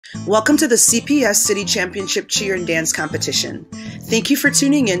Welcome to the CPS City Championship Cheer and Dance Competition. Thank you for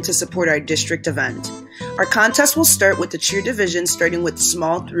tuning in to support our district event. Our contest will start with the cheer division, starting with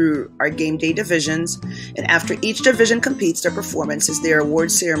small through our game day divisions, and after each division completes their performances, their award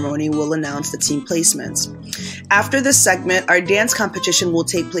ceremony will announce the team placements. After this segment, our dance competition will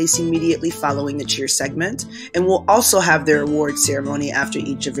take place immediately following the cheer segment, and we'll also have their award ceremony after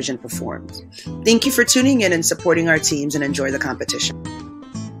each division performs. Thank you for tuning in and supporting our teams, and enjoy the competition.